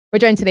We're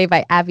joined today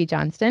by Abby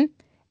Johnston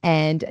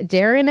and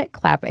Darren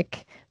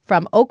Klapik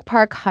from Oak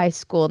Park High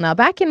School. Now,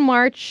 back in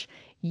March,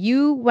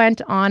 you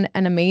went on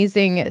an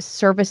amazing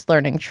service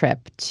learning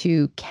trip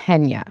to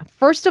Kenya.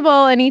 First of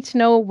all, I need to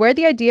know where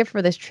the idea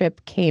for this trip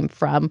came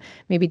from.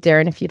 Maybe,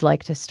 Darren, if you'd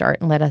like to start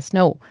and let us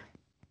know.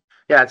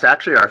 Yeah, it's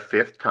actually our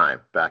fifth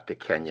time back to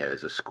Kenya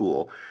as a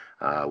school.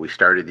 We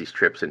started these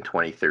trips in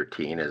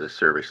 2013 as a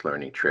service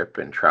learning trip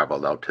and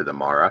traveled out to the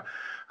Mara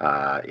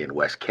in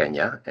West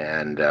Kenya.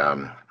 And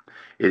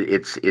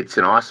it's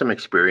an awesome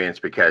experience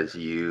because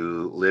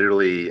you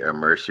literally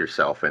immerse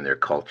yourself in their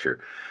culture.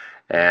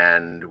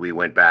 And we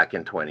went back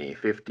in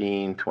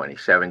 2015,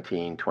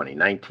 2017,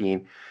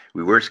 2019.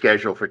 We were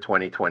scheduled for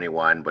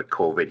 2021, but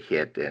COVID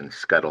hit and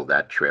scuttled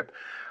that trip.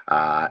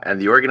 And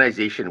the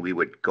organization we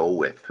would go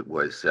with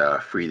was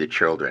Free the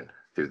Children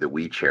through the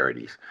We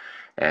Charities.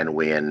 And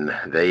when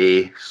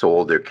they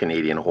sold their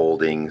Canadian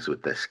holdings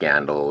with the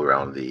scandal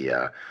around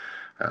the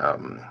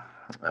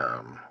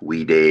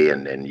We Day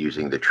and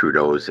using the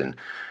Trudeaus and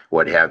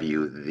what have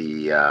you,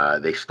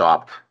 they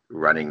stopped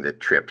running the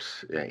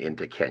trips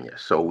into Kenya.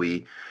 So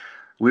we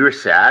were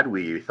sad.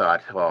 We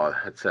thought, oh,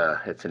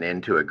 it's an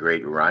end to a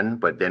great run.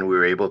 But then we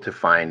were able to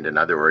find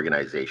another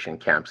organization,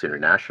 Camps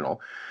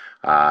International,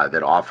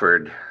 that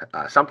offered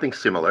something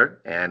similar,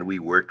 and we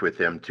worked with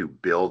them to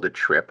build a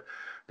trip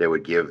that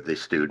would give the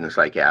students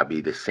like Abby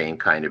the same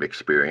kind of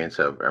experience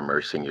of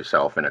immersing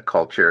yourself in a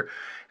culture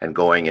and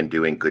going and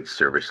doing good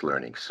service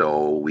learning.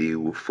 So we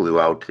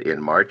flew out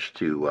in March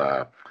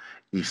to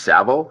East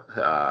Savo,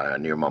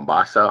 near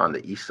Mombasa on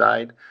the east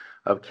side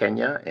of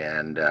Kenya,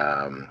 and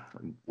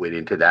went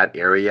into that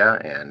area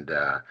and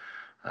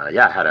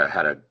yeah,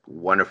 had a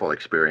wonderful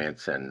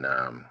experience and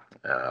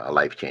a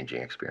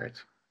life-changing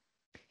experience.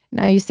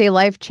 Now, you say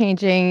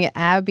life-changing.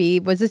 Abby,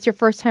 was this your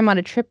first time on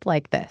a trip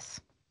like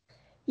this?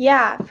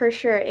 Yeah, for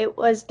sure. It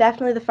was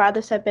definitely the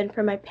farthest I've been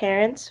from my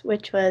parents,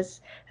 which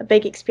was a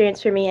big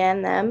experience for me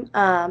and them.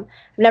 I've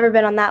never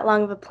been on that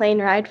long of a plane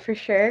ride for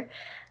sure.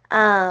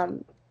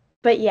 Um,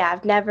 but yeah,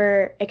 I've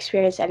never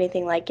experienced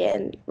anything like it.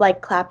 And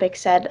like Klapik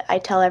said, I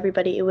tell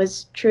everybody it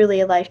was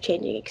truly a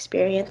life-changing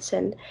experience.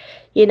 And,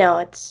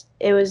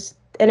 it was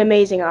an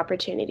amazing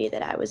opportunity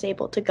that I was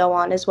able to go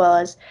on, as well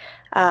as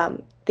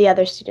the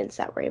other students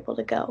that were able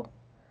to go.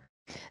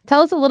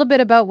 Tell us a little bit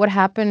about what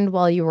happened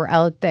while you were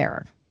out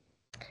there.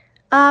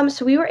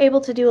 So we were able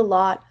to do a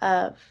lot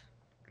of,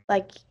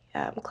 like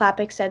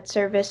Klapik said,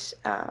 service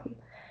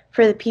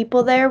for the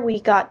people there. We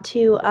got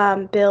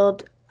to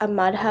build a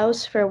mud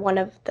house for one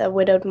of the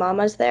widowed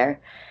mamas there,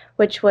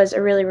 which was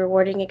a really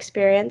rewarding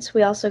experience.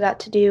 We also got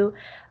to do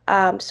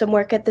some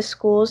work at the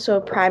school, so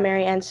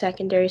primary and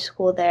secondary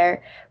school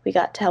there. We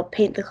got to help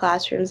paint the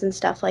classrooms and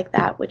stuff like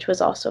that, which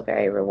was also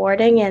very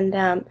rewarding.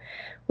 And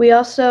we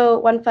also,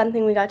 one fun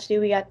thing we got to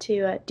do, we got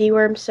to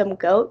deworm some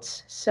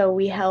goats. So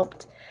we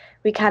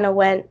kind of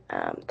went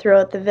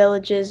throughout the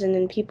villages and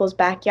in people's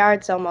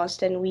backyards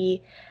almost, and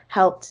we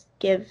helped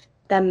give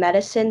them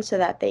medicine so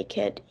that they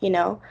could,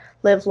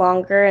 live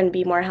longer and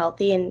be more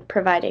healthy and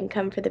provide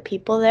income for the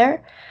people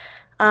there.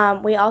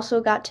 We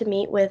also got to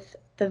meet with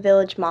the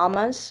village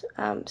mamas.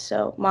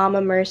 So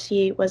Mama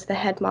Mercy was the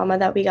head mama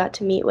that we got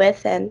to meet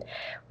with, and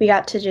we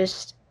got to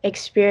just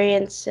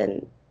experience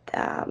and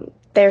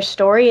their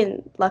story.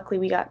 And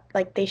luckily,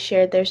 they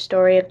shared their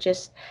story of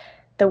just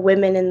the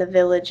women in the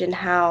village and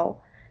how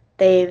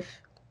they've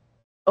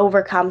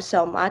overcome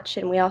so much.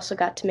 And we also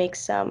got to make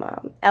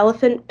some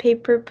elephant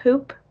paper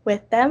poop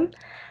with them,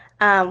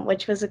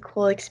 which was a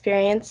cool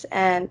experience.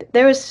 And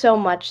there was so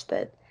much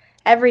that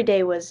every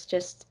day was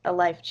just a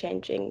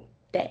life-changing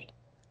day.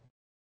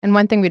 And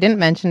one thing we didn't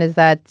mention is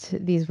that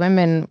these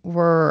women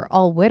were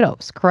all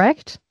widows,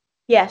 correct?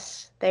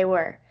 Yes, they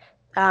were.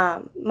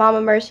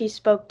 Mama Mercy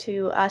spoke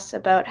to us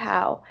about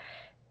how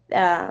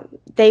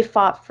they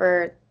fought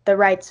for the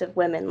rights of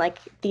women, like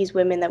these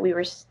women that we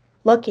were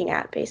looking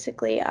at,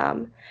 basically.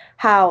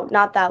 How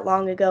not that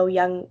long ago,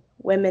 young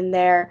women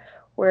there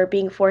were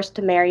being forced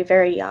to marry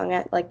very young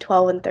at like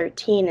 12 and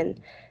 13,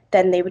 and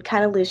then they would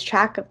kind of lose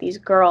track of these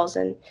girls.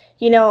 And,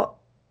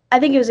 I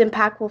think it was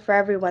impactful for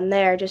everyone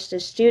there, just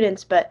as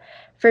students, but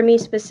for me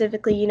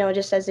specifically,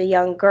 just as a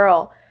young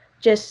girl,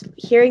 just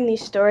hearing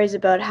these stories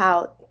about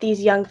how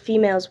these young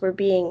females were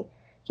being,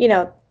 you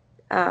know,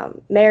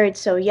 married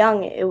so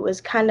young, it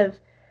was kind of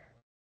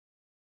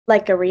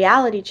like a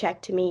reality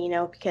check to me,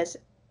 because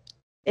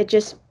it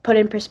just put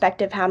in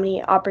perspective how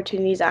many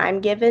opportunities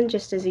I'm given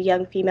just as a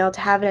young female to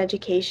have an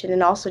education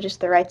and also just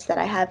the rights that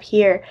I have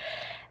here.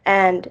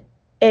 And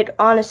it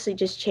honestly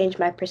just changed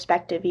my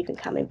perspective even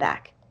coming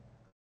back.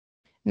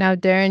 Now,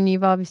 Darren,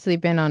 you've obviously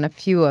been on a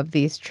few of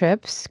these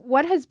trips.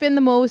 What has been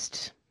the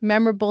most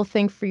memorable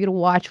thing for you to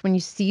watch when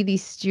you see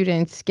these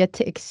students get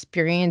to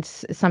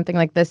experience something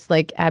like this,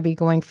 like Abby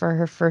going for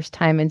her first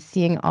time and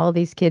seeing all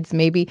these kids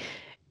maybe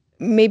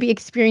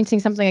experiencing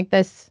something like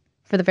this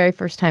for the very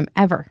first time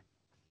ever?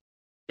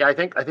 Yeah, I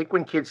think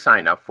when kids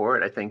sign up for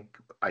it, I think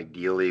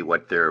ideally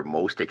what they're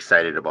most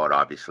excited about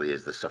obviously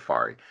is the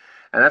safari.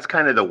 And that's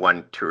kind of the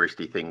one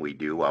touristy thing we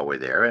do while we're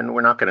there. And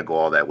we're not going to go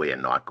all that way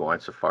and not go on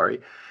safari.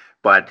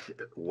 But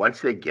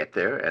once they get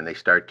there and they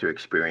start to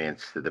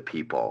experience the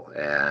people,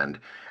 and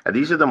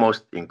these are the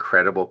most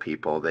incredible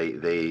people.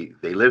 They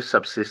live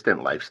subsistent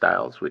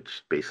lifestyles,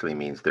 which basically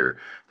means they're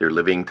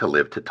living to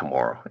live to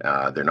tomorrow.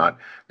 They're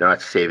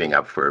not saving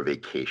up for a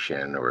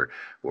vacation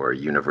or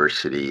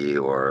university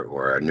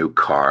or a new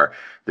car.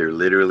 They're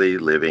literally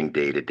living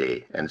day to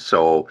day. And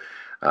so,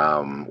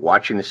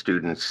 watching the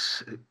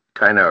students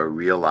kind of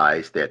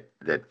realize that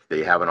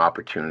they have an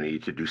opportunity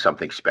to do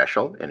something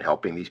special in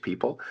helping these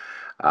people.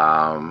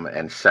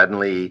 And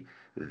suddenly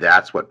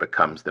that's what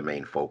becomes the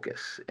main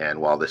focus.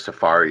 And while the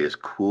safari is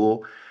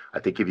cool, I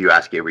think if you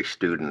ask every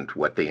student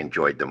what they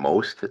enjoyed the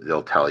most,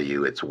 they'll tell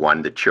you it's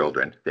one, the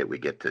children that we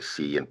get to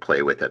see and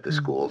play with at the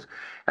schools,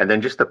 and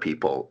then just the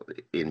people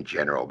in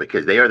general,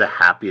 because they are the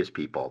happiest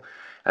people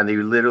and they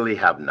literally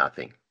have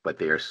nothing, but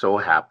they are so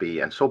happy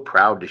and so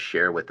proud to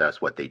share with us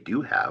what they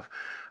do have.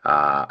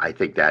 I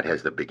think that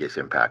has the biggest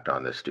impact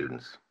on the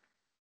students.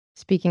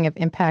 Speaking of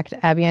impact,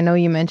 Abby, I know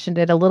you mentioned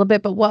it a little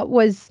bit, but what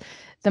was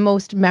the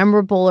most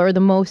memorable or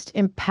the most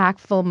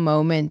impactful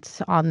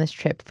moment on this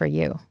trip for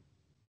you?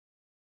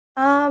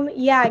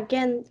 Yeah,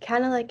 again,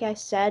 kind of like I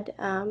said,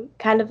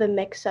 kind of a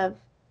mix of,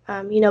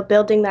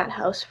 building that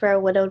house for a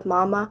widowed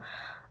mama.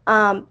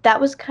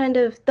 That was kind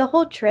of the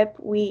whole trip.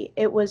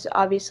 It was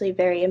obviously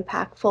very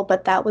impactful,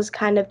 but that was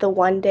kind of the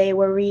one day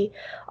where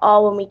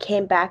when we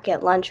came back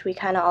at lunch, we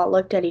kind of all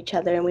looked at each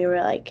other and we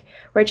were like,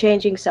 we're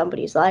changing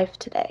somebody's life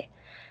today.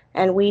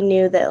 And we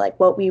knew that like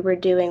what we were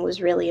doing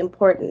was really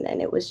important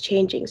and it was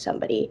changing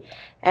somebody.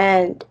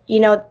 And,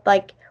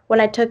 like when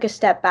I took a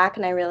step back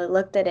and I really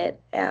looked at it,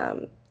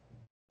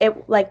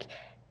 it like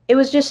it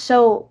was just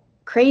so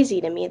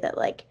crazy to me that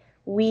like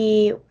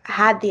we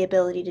had the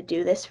ability to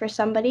do this for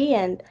somebody.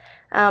 And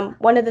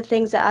one of the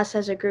things that us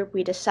as a group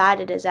we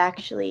decided is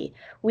actually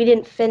we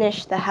didn't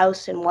finish the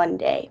house in one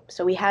day,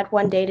 so we had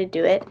one day to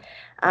do it,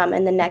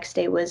 and the next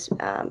day was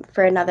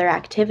for another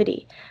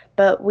activity.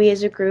 But we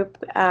as a group,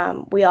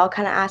 we all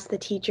kind of asked the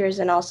teachers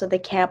and also the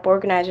camp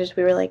organizers.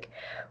 We were like,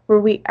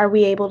 are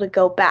we able to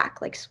go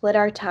back, like split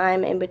our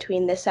time in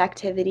between this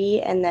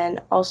activity and then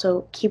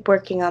also keep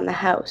working on the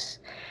house?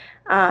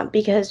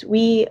 Because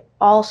we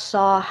all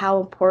saw how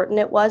important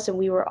it was, and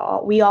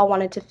we all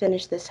wanted to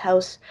finish this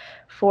house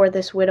for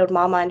this widowed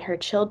mama and her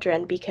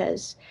children,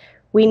 because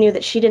we knew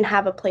that she didn't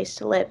have a place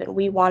to live and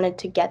we wanted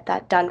to get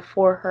that done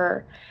for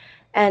her.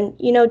 And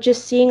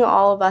just seeing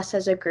all of us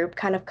as a group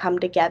kind of come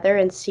together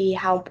and see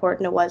how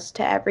important it was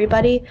to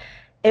everybody,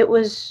 it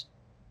was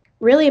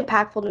really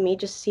impactful to me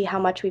just to see how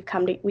much we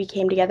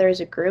came together as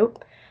a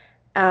group,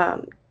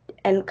 um,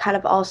 and kind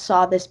of all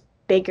saw this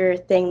bigger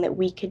thing that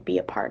we could be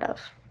a part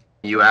of.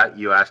 You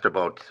asked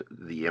about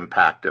the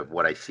impact of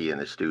what I see in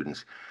the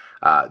students.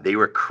 They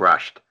were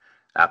crushed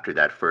after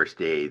that first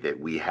day that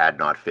we had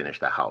not finished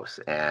the house,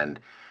 and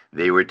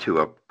they were to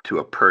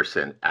a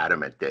person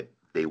adamant that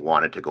they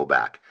wanted to go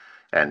back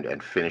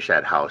and finish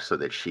that house so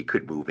that she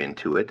could move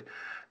into it.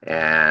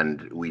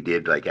 And we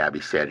did, like Abby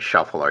said,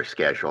 shuffle our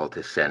schedule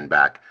to send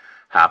back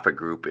half a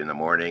group in the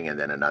morning and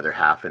then another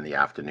half in the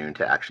afternoon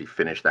to actually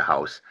finish the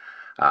house,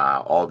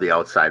 all the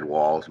outside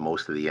walls,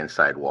 most of the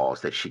inside walls,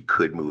 that she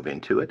could move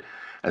into it.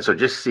 And so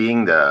just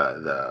seeing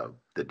the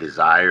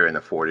desire and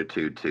the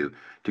fortitude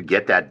to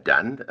get that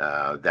done,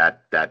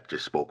 that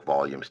just spoke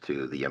volumes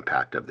to the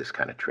impact of this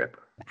kind of trip.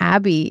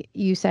 Abby,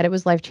 you said it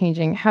was life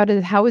changing. How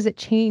has it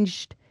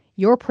changed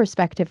your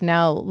perspective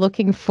now,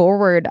 looking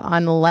forward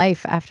on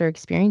life after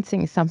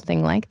experiencing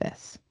something like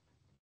this?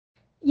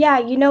 Yeah,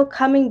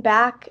 coming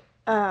back,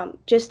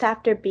 just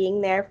after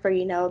being there for,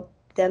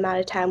 the amount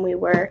of time we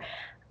were,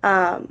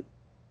 um,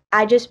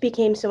 I just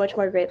became so much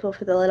more grateful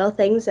for the little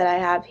things that I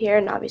have here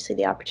and obviously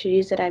the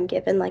opportunities that I'm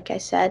given, like I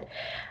said.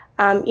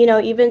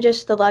 Even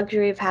just the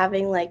luxury of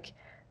having like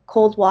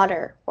cold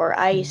water or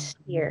ice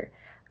here,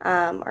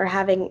 or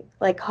having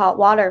like hot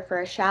water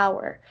for a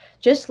shower.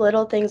 Just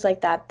little things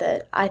like that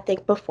that I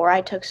think before I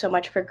took so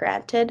much for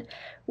granted.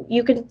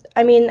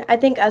 I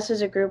think us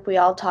as a group, we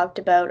all talked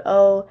about,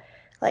 oh,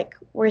 like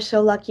we're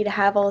so lucky to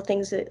have all the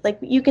things that, like,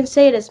 you can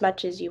say it as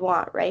much as you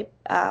want, right?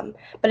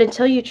 But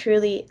until you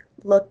truly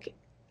look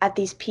at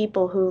these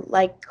people who,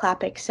 like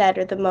Klapik said,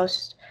 are the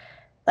most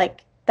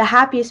like the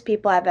happiest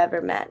people I've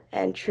ever met,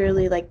 and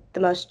truly like the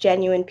most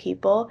genuine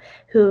people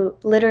who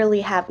literally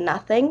have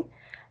nothing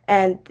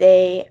and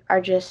they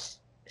are just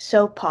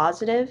so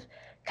positive.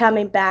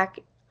 Coming back,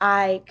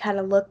 I kind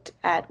of looked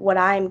at what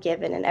I'm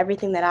given and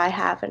everything that I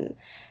have and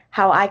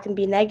how I can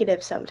be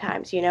negative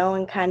sometimes,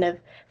 and kind of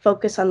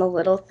focus on the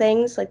little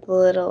things, like the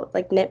little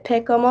like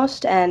nitpick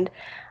almost. And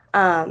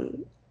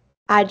um,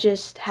 I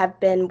just have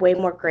been way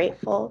more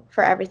grateful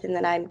for everything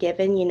that I'm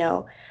given,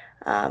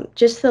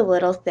 just the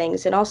little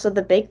things and also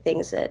the big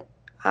things that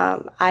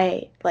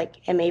I like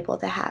am able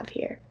to have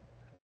here.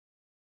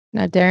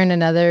 Now, Darren,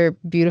 another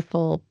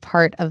beautiful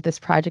part of this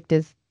project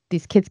is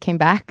these kids came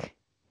back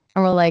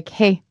and were like,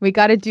 hey, we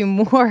got to do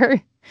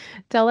more.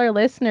 Tell our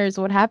listeners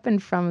what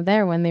happened from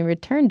there when they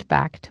returned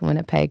back to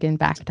Winnipeg and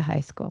back to high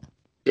school.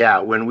 Yeah,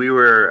 when we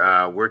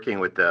were working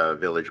with the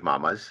village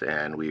mamas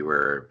and we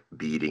were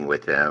beading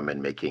with them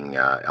and making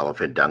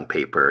elephant dung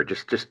paper,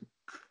 just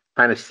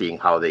kind of seeing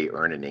how they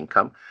earn an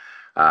income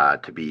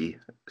to be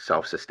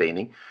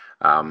self-sustaining.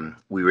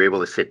 We were able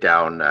to sit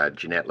down,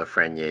 Jeanette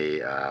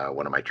Lafreniere,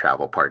 one of my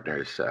travel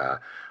partners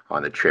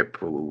on the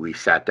trip. We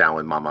sat down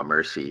with Mama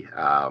Mercy,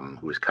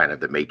 who was kind of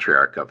the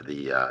matriarch of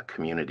the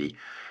community.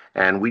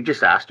 And we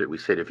just asked her, we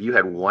said, if you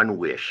had one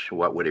wish,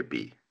 what would it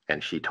be?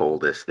 And she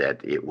told us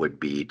that it would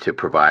be to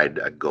provide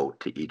a goat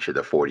to each of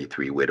the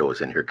 43 widows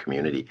in her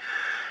community.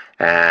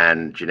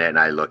 And Jeanette and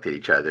I looked at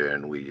each other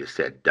and we just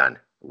said, done.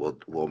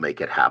 We'll make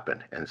it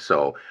happen. And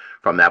so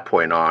from that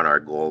point on, our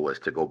goal was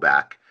to go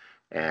back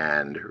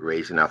and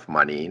raise enough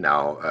money.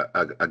 Now,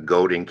 a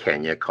goat in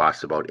Kenya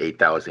costs about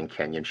 8,000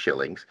 Kenyan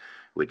shillings,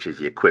 which is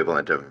the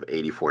equivalent of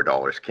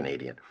 $84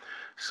 Canadian.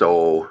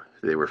 So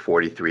there were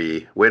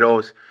 43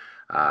 widows.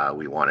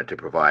 We wanted to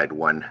provide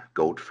one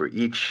goat for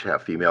each, a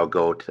female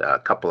goat, a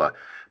couple of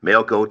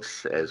male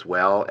goats as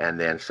well, and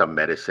then some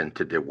medicine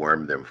to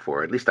deworm them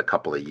for at least a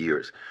couple of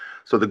years.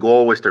 So the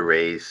goal was to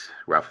raise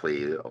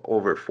roughly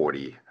over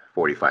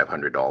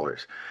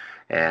 $4,500.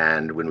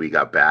 And when we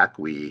got back,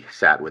 we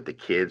sat with the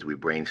kids, we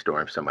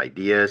brainstormed some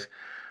ideas,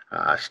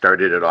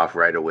 started it off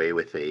right away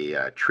with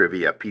a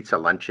trivia pizza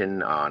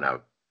luncheon on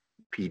a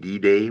PD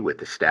day with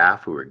the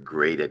staff who were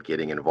great at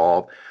getting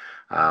involved.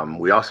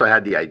 We also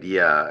had the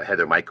idea,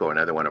 Heather Michael,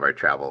 another one of our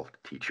travel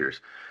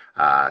teachers,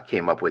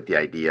 came up with the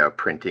idea of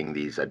printing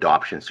these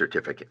adoption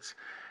certificates.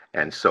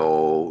 And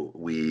so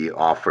we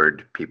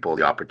offered people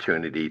the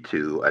opportunity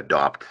to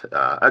adopt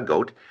a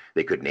goat.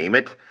 They could name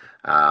it,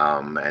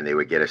 and they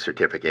would get a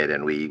certificate.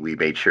 And we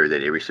made sure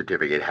that every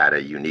certificate had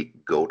a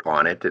unique goat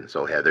on it. And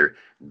so Heather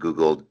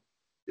Googled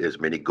as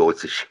many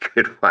goats as she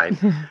could find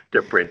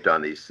to print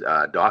on these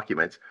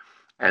documents.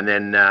 And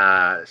then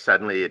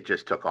suddenly it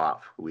just took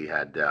off. We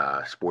had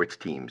sports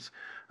teams,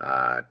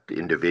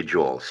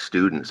 individuals,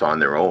 students on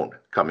their own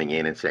coming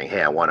in and saying,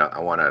 "Hey, I want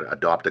to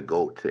adopt a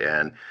goat,"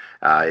 and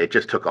it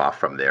just took off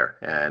from there.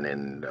 And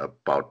in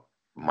about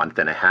a month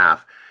and a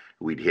half,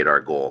 we'd hit our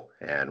goal,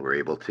 and we're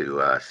able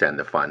to send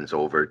the funds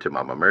over to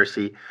Mama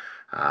Mercy.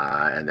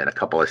 And then a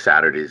couple of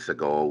Saturdays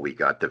ago, we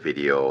got the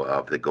video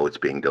of the goats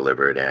being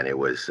delivered, and it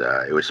was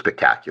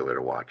spectacular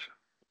to watch.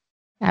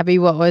 Abby,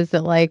 what was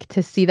it like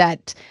to see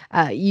that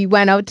you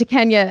went out to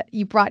Kenya,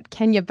 you brought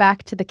Kenya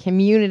back to the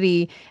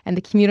community, and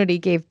the community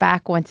gave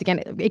back once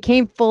again? It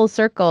came full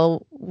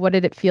circle. What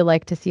did it feel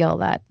like to see all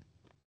that?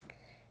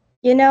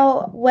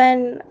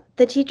 When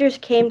the teachers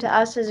came to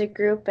us as a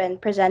group and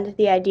presented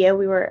the idea,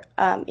 we were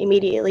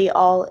immediately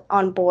all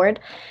on board.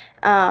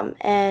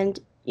 And,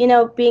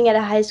 being at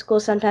a high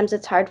school, sometimes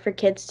it's hard for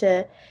kids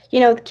to,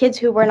 the kids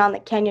who weren't on the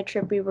Kenya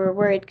trip, we were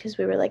worried because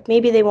we were like,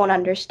 maybe they won't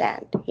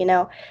understand,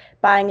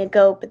 buying a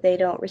goat, but they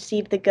don't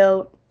receive the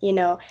goat,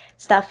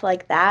 stuff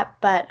like that.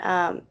 But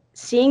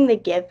seeing the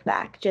give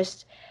back,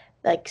 just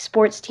like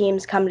sports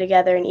teams come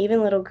together and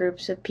even little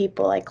groups of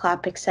people, like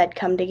Clapic said,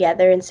 come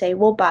together and say,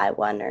 we'll buy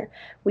one or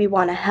we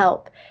want to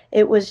help.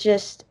 It was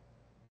just,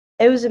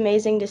 it was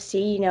amazing to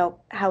see,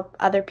 how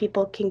other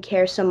people can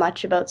care so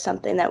much about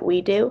something that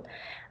we do.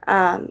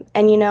 And,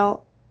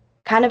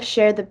 kind of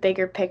share the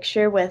bigger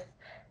picture with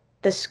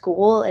the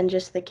school and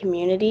just the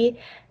community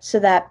so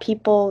that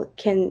people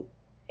can,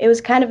 it was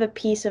kind of a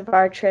piece of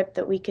our trip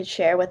that we could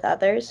share with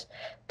others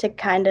to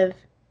kind of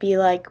be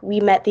like, we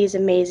met these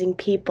amazing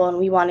people and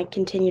we want to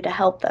continue to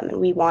help them and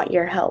we want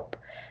your help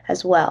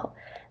as well.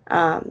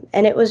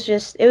 And it was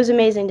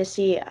amazing to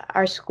see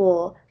our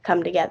school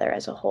come together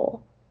as a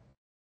whole.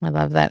 I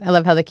love that. I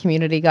love how the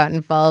community got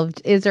involved.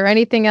 Is there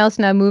anything else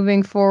now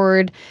moving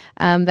forward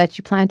that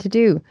you plan to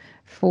do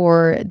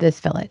for this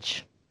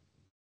village?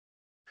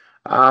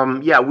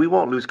 Yeah, we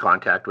won't lose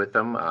contact with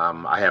them.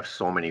 I have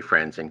so many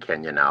friends in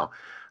Kenya now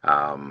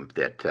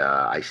that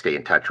I stay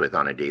in touch with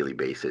on a daily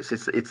basis.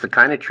 It's the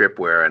kind of trip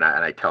where, and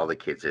I tell the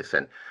kids this,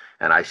 and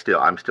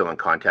I'm still in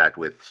contact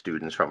with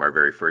students from our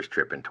very first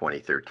trip in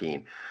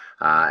 2013.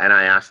 And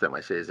I ask them, I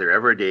say, is there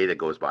ever a day that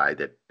goes by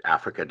that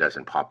Africa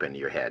doesn't pop into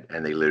your head?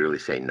 And they literally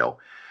say no.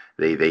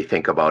 They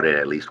think about it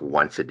at least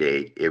once a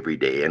day, every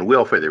day, and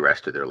will for the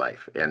rest of their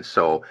life. And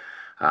so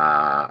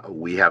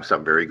we have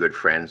some very good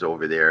friends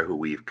over there who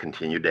we've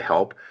continued to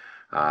help.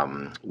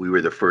 We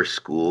were the first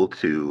school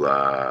to,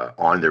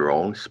 on their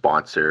own,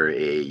 sponsor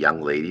a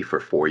young lady for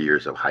 4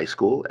 years of high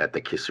school at the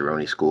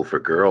Kisaroni School for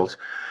Girls.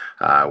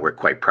 We're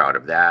quite proud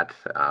of that.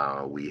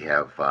 We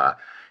have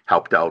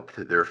helped out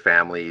their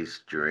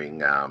families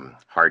during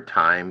hard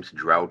times.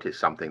 Drought is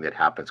something that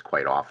happens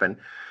quite often.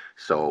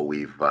 So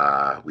we've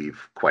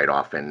quite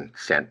often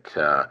sent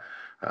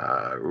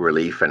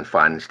relief and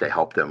funds to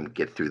help them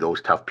get through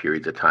those tough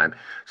periods of time.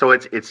 So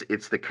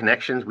it's the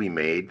connections we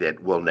made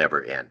that will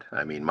never end.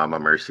 I mean, Mama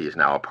Mercy is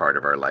now a part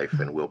of our life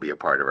and will be a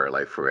part of our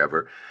life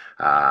forever.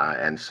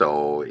 And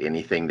so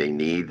anything they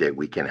need that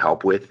we can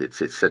help with, it's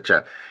such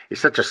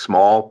a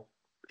small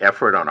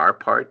effort on our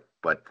part,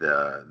 but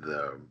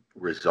the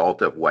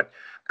result of what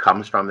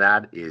comes from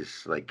that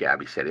is, like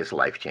Gabby said, is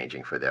life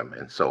changing for them.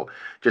 And so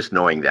just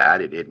knowing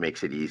that, it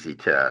makes it easy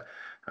to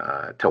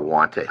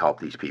want to help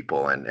these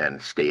people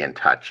and stay in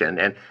touch.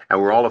 And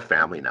we're all a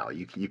family now.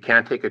 You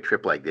can't take a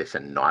trip like this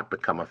and not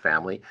become a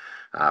family.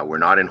 We're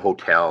not in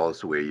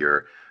hotels where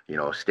you're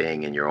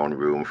staying in your own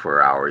room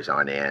for hours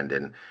on end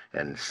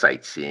and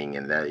sightseeing,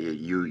 and that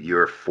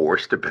you're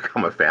forced to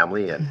become a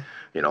family, and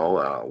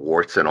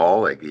warts and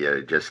all, like,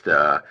 just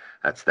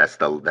that's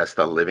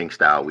the living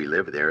style we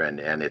live there,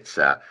 and it's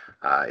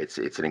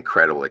an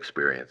incredible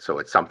experience. So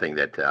it's something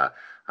that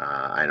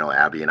I know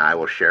Abby and I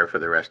will share for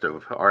the rest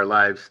of our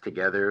lives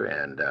together,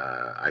 and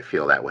I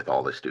feel that with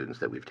all the students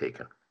that we've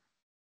taken.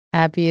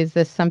 Abby, is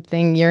this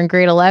something you're in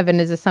grade 11?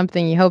 Is this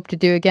something you hope to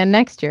do again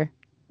next year?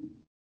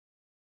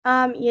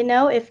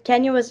 If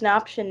Kenya was an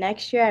option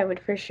next year, I would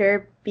for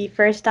sure be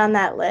first on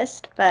that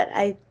list. But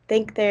I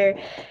think they're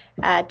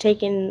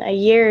taking a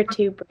year or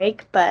two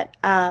break. But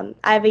I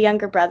have a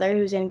younger brother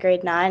who's in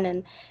grade 9,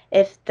 and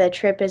if the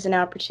trip is an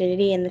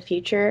opportunity in the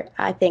future,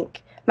 I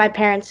think my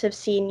parents have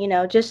seen,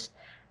 just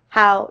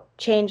how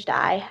changed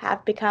I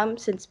have become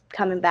since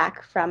coming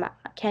back from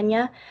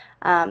Kenya,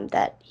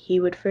 that he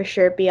would for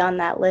sure be on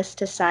that list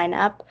to sign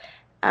up.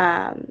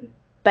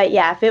 But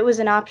yeah, if it was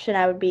an option,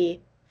 I would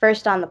be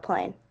first on the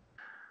plane.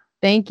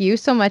 Thank you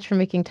so much for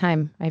making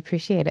time. I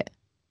appreciate it.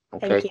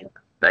 Thank Okay, you.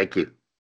 thank you.